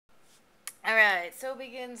Alright, so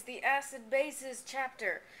begins the acid-bases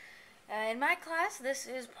chapter. In my class, this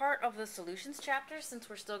is part of the solutions chapter since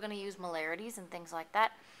we're still going to use molarities and things like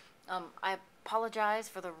that. I apologize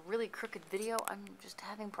for the really crooked video. I'm just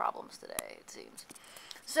having problems today, it seems.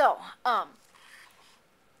 So,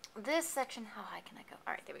 this section, how high can I go?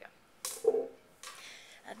 Alright, there we go.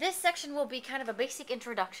 This section will be kind of a basic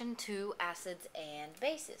introduction to acids and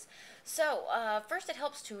bases. So, first it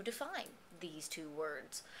helps to define these two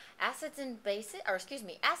words. Acids and bases, or excuse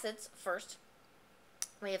me, acids first.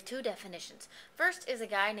 We have two definitions. First is a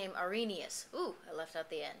guy named Arrhenius. Ooh, I left out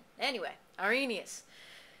the N. Anyway, Arrhenius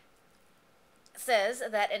says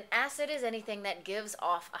that an acid is anything that gives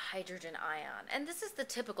off a hydrogen ion. And this is the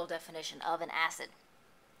typical definition of an acid.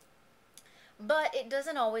 But it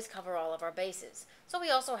doesn't always cover all of our bases. So we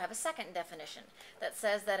also have a second definition that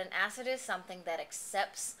says that an acid is something that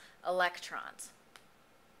accepts electrons.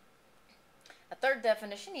 A third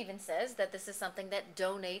definition even says that this is something that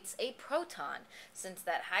donates a proton, since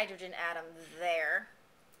that hydrogen atom there,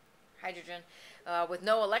 hydrogen with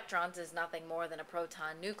no electrons, is nothing more than a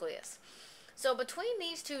proton nucleus. So between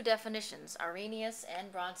these two definitions, Arrhenius and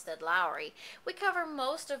Bronsted-Lowry, we cover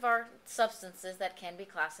most of our substances that can be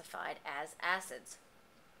classified as acids.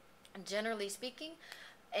 Generally speaking,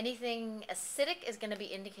 anything acidic is going to be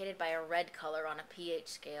indicated by a red color on a pH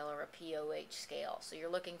scale or a pOH scale. So you're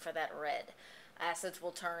looking for that red. Acids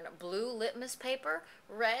will turn blue litmus paper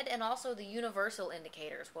red, and also the universal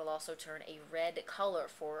indicators will also turn a red color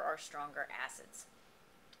for our stronger acids.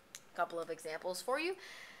 A couple of examples for you.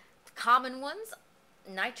 Common ones,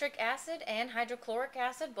 nitric acid and hydrochloric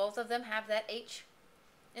acid, both of them have that H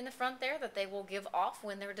in the front there that they will give off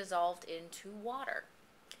when they're dissolved into water.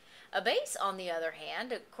 A base, on the other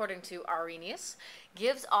hand, according to Arrhenius,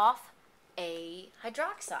 gives off a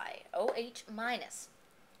hydroxide, OH-.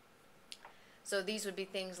 So these would be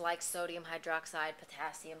things like sodium hydroxide,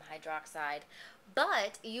 potassium hydroxide.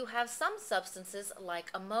 But you have some substances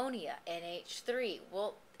like ammonia, NH3.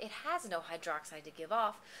 Well, it has no hydroxide to give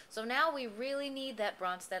off. So now we really need that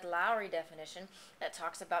Bronsted-Lowry definition that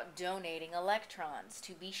talks about donating electrons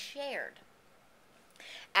to be shared.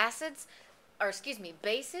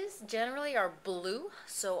 Bases generally are blue.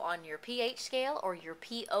 So on your pH scale or your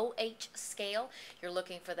pOH scale, you're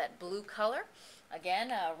looking for that blue color.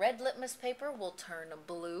 Again, red litmus paper will turn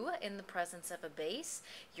blue in the presence of a base.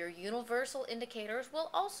 Your universal indicators will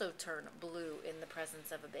also turn blue in the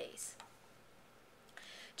presence of a base.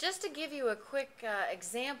 Just to give you a quick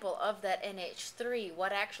example of that NH3,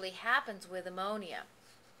 what actually happens with ammonia.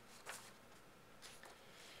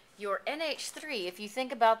 Your NH3, if you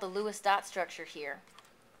think about the Lewis dot structure here,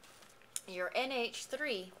 your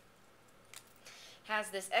NH3 has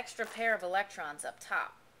this extra pair of electrons up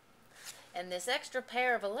top. And this extra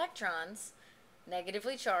pair of electrons,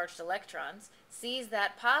 negatively charged electrons, sees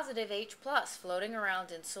that positive H plus floating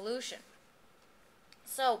around in solution.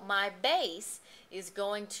 So my base is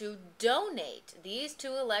going to donate these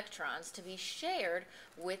two electrons to be shared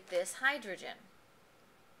with this hydrogen.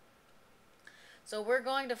 So we're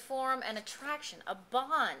going to form an attraction, a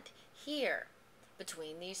bond here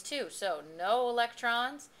between these two. So no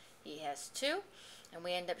electrons, he has two. And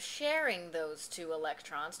we end up sharing those two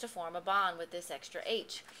electrons to form a bond with this extra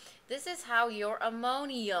H. This is how your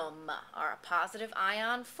ammonium, or a positive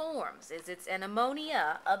ion, forms. It's an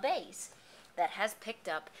ammonia, a base, that has picked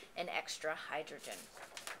up an extra hydrogen.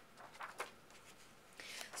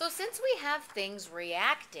 So since we have things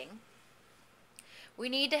reacting, we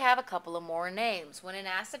need to have a couple of more names. When an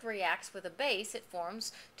acid reacts with a base, it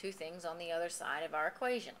forms two things on the other side of our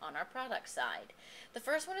equation, on our product side. The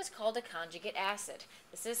first one is called a conjugate acid.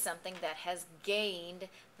 This is something that has gained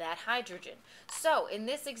that hydrogen. So in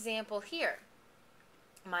this example here,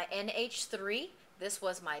 my NH3, this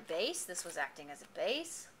was my base. This was acting as a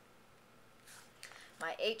base.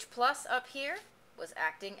 My H plus up here was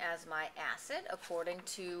acting as my acid according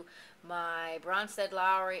to my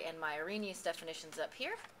Bronsted-Lowry and my Arrhenius definitions up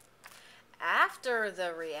here. After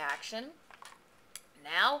the reaction,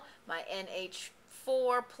 now my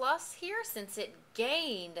NH4 plus here, since it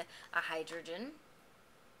gained a hydrogen,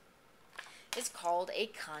 is called a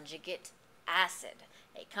conjugate acid.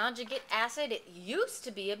 A conjugate acid, it used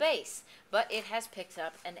to be a base, but it has picked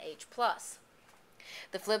up an H plus.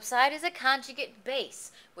 The flip side is a conjugate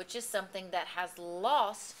base, which is something that has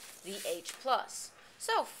lost the H plus.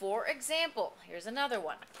 So, for example, here's another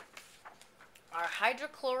one. Our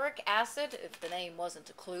hydrochloric acid, if the name wasn't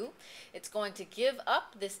a clue, it's going to give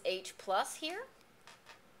up this H plus here.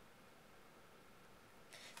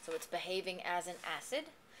 So it's behaving as an acid.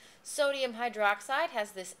 Sodium hydroxide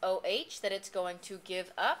has this OH that it's going to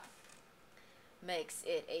give up. makes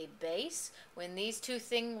it a base. When these two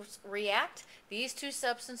things react, these two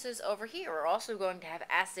substances over here are also going to have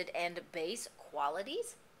acid and base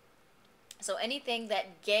qualities. So anything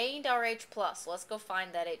that gained our H+, let's go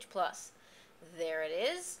find that H+. There it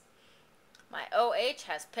is. My OH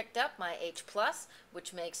has picked up my H+,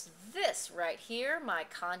 which makes this right here my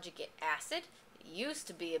conjugate acid. It used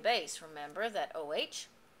to be a base, remember, that OH.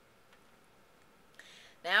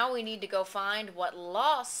 Now we need to go find what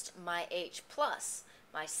lost my H+.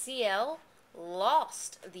 My Cl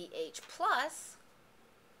lost the H+,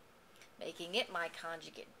 making it my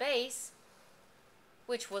conjugate base,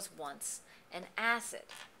 which was once an acid.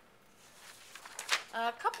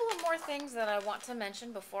 A couple of more things that I want to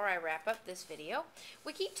mention before I wrap up this video.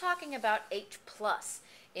 We keep talking about H+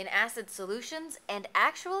 in acid solutions, and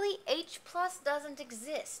actually H+ doesn't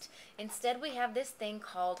exist. Instead, we have this thing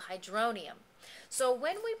called hydronium. So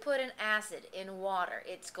when we put an acid in water,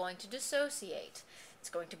 it's going to dissociate. It's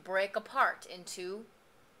going to break apart into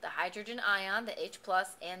the hydrogen ion, the H+,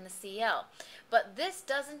 and the Cl. But this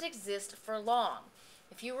doesn't exist for long.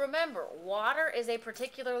 If you remember, water is a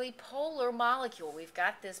particularly polar molecule. We've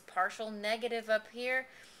got this partial negative up here,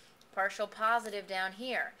 partial positive down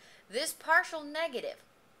here. This partial negative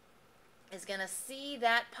is going to see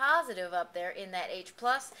that positive up there in that H+,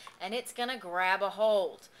 and it's going to grab a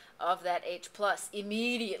hold of that H+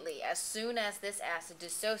 immediately as soon as this acid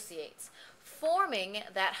dissociates, forming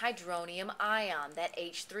that hydronium ion, that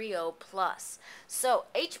H3O+. So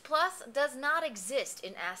H+ does not exist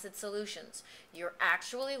in acid solutions. You're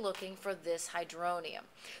actually looking for this hydronium.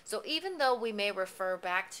 So even though we may refer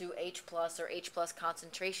back to H+ or H+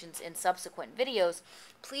 concentrations in subsequent videos,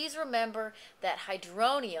 please remember that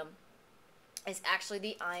hydronium is actually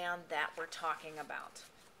the ion that we're talking about.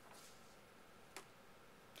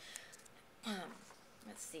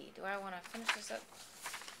 Let's see, do I want to finish this up?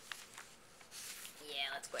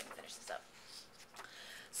 Yeah, let's go ahead and finish this up.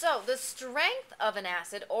 So the strength of an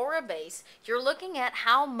acid or a base, you're looking at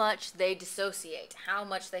how much they dissociate, how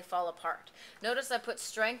much they fall apart. Notice I put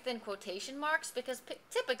strength in quotation marks because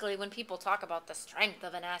typically when people talk about the strength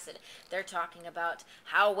of an acid, they're talking about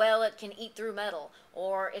how well it can eat through metal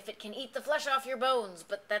or if it can eat the flesh off your bones,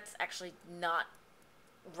 but that's actually not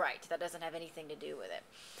right. That doesn't have anything to do with it.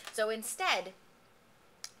 So instead,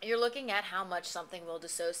 you're looking at how much something will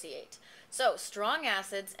dissociate. So strong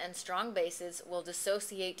acids and strong bases will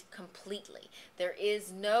dissociate completely. There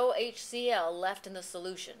is no HCl left in the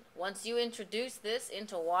solution. Once you introduce this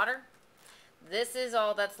into water, this is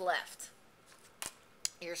all that's left.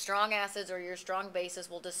 Your strong acids or your strong bases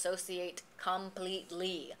will dissociate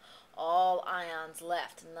completely. All ions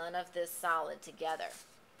left, none of this solid together.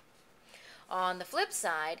 On the flip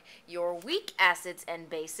side, your weak acids and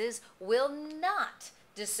bases will not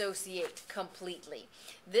dissociate completely.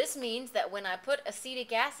 This means that when I put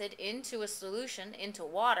acetic acid into a solution, into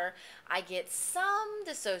water, I get some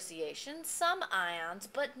dissociation, some ions,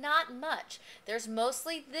 but not much. There's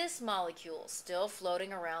mostly this molecule still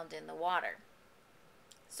floating around in the water.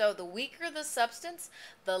 So the weaker the substance,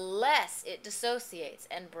 the less it dissociates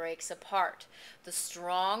and breaks apart. The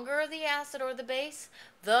stronger the acid or the base,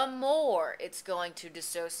 the more it's going to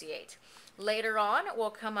dissociate. Later on, we'll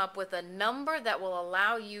come up with a number that will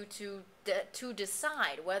allow you to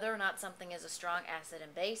decide whether or not something is a strong acid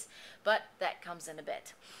and base, but that comes in a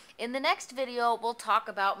bit. In the next video, we'll talk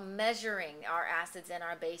about measuring our acids and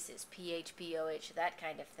our bases, pH, pOH, that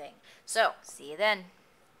kind of thing. So, see you then.